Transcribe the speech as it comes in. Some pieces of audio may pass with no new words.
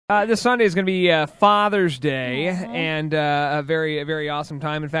This Sunday is going to be Father's Day, and a very awesome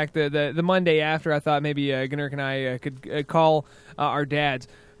time. In fact, the Monday after, I thought maybe Gnirk and I could call our dads.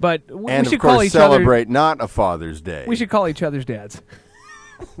 But we should call each celebrate not a Father's Day. We should call each other's dads.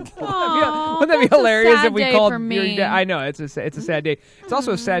 Wouldn't that be hilarious if we called your dad? I know, it's a sad day. It's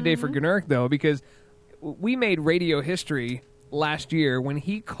also a sad day for Gnirk, though, because we made radio history last year when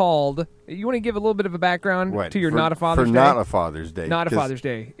he called. You want to give a little bit of a background to your Not a Father's Day? For Not a Father's Day. Not a Father's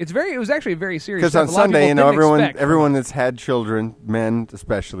Day. It was actually a very serious. Because on Sunday, everyone that's had children, men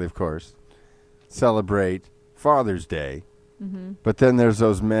especially, of course, celebrate Father's Day. Mm-hmm. But then there's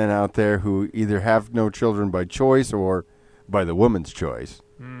those men out there who either have no children by choice or by the woman's choice.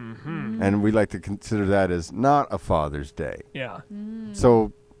 Mm-hmm. And we like to consider that as not a Father's Day. Yeah. Mm.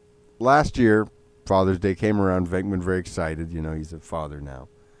 So last year, Father's Day came around. Venkman very excited. You know, he's a father now.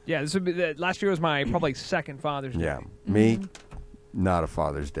 Yeah, this would be last year was my probably second Father's Day. Yeah, me, not a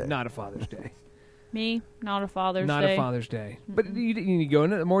Father's Day. Not a Father's Day. Me, not a Father's Day. Not a Father's Day. But you need to go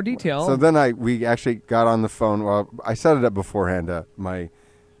into more detail. So then we actually got on the phone. Well, I set it up beforehand. My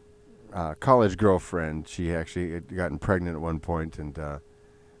college girlfriend, she actually had gotten pregnant at one point, and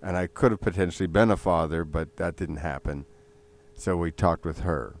I could have potentially been a father, but that didn't happen. So we talked with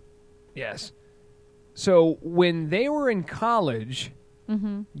her. Yes. So when they were in college,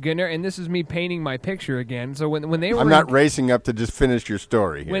 Gnirk, and this is me painting my picture again. So when they were, I'm not racing up to just finish your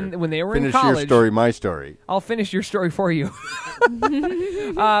story here. When they were finish in college, your story, my story. I'll finish your story for you. When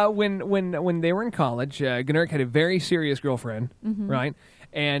they were in college, Gnirk had a very serious girlfriend, right?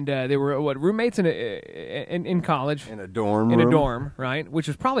 And they were roommates in college, in a dorm in room? A dorm, right? Which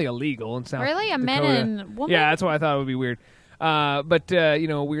was probably illegal in South Really, a Dakota. men and women. Yeah, that's why I thought it would be weird. But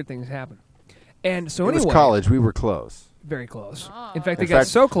weird things happen. And so it was college. We were close. Very close. Oh. In fact, they got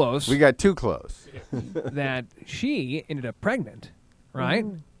so close. We got too close. that she ended up pregnant, right?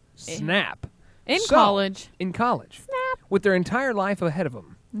 Ooh. Snap. In college. Snap. With their entire life ahead of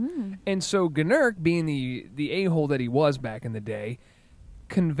them. Mm. And so Gnirk, being the a-hole that he was back in the day,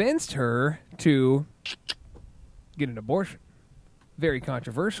 convinced her to get an abortion. Very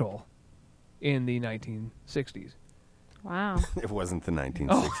controversial in the 1960s. Wow. It wasn't the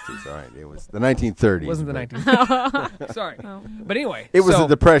 1960s, all right. It was the 1930s. It wasn't the 1930s. Sorry. Oh. But anyway. It was a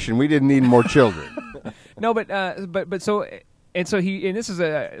depression. We didn't need more children. No, but so this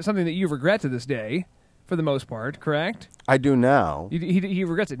is something that you regret to this day, for the most part, correct? I do now. He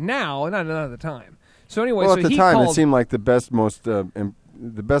regrets it now, not at the time. So anyway, well, at the time, it seemed like the best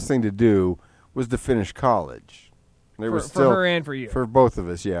thing to do was to finish college. For her and for you. For both of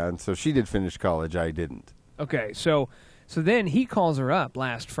us, yeah. And so she did finish college. I didn't. Okay, so then he calls her up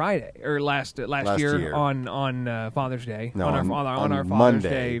last Friday or last year on Father's Day. No, on our Father's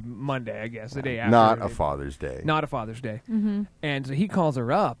Day, Monday, I guess, the day after. Not a Father's Day. Not a Father's Day. Mm-hmm. And so he calls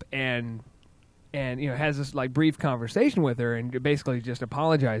her up and has this brief conversation with her and basically just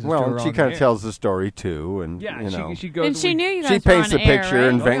apologizes to her. Well, she kind of tells the story too, and she goes. And she knew you guys she paints were the on air, picture, right?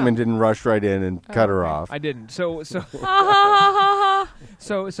 and Venkman didn't rush right in and cut her off. I didn't. So it's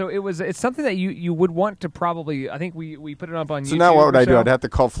something that you would want to probably. I think we put it up on YouTube. So now what would I do? I'd have to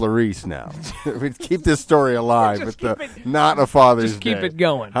call Clarice now. We'd keep this story alive with not a Father's Day. Just keep it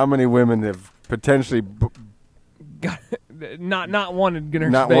going. How many women have potentially not wanted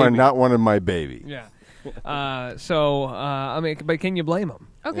Gnirk's baby? Not wanted my baby. Yeah. But can you blame him?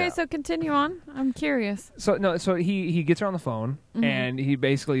 Okay, so continue on. I'm curious. So he gets her on the phone, and he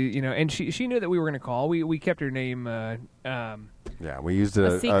basically, and she knew that we were going to call. We kept her name. We used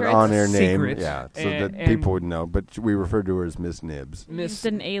an on-air name, that people would know. But we referred to her as Miss Nibs. Just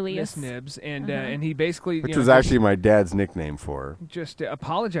an alias. Miss Nibs, and he basically, which was actually my dad's nickname for her. Just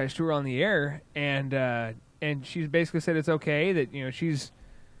apologized to her on the air, and she basically said it's okay that she's.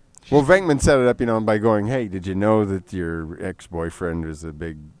 Well, Venkman set it up, by going, "Hey, did you know that your ex-boyfriend was a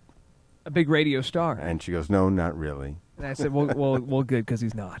big radio star?" And she goes, "No, not really." And I said, "Well, good, because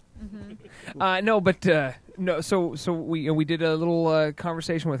he's not." No. So we did a little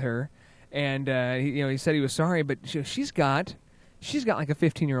conversation with her, and he said he was sorry, but she's got like a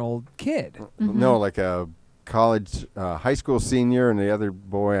 15-year-old kid. Mm-hmm. No, like a college, high school senior, and the other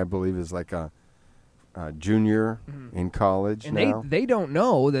boy, I believe, is like a junior in college and now. They don't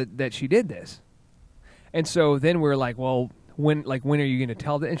know that she did this, and so then we're like, well, when are you going to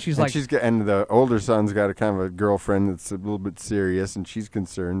tell them? And she's like, and the older son's got a kind of a girlfriend that's a little bit serious, and she's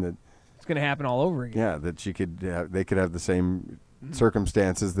concerned that it's going to happen all over again. Yeah, that they could have the same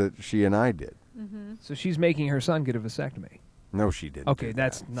circumstances that she and I did. Mm-hmm. So she's making her son get a vasectomy. No, she didn't. Okay,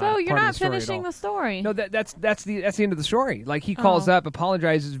 that's not. So you're part of not the story at finishing all. the story. No, that's the end of the story. Like he calls up,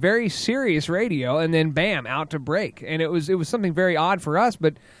 apologizes, very serious radio, and then bam, out to break. And it was something very odd for us,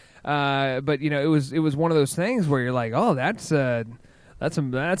 but it was one of those things where you're like, oh, that's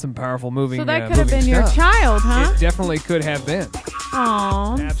some powerful moving. So that could have been your child, huh? It definitely could have been.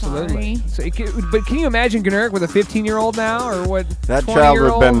 Oh, Absolutely. Sorry. So but can you imagine Gnirk with a 15-year-old now, or what? That child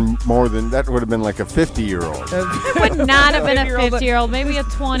would have been more than that. Would have been like a 50-year-old. Would not have been a 50-year-old, maybe a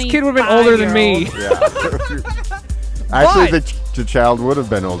 20. This kid would have been older than me. Yeah. Actually, the child would have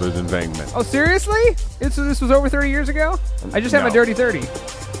been older than Venkman. Oh, seriously? This was over 30 years ago? I just had my dirty 30.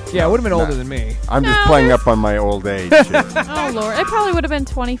 Yeah, it would have been older than me. I'm just playing up on my old age. Oh, Lord. It probably would have been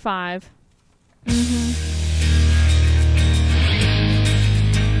 25. Mm-hmm.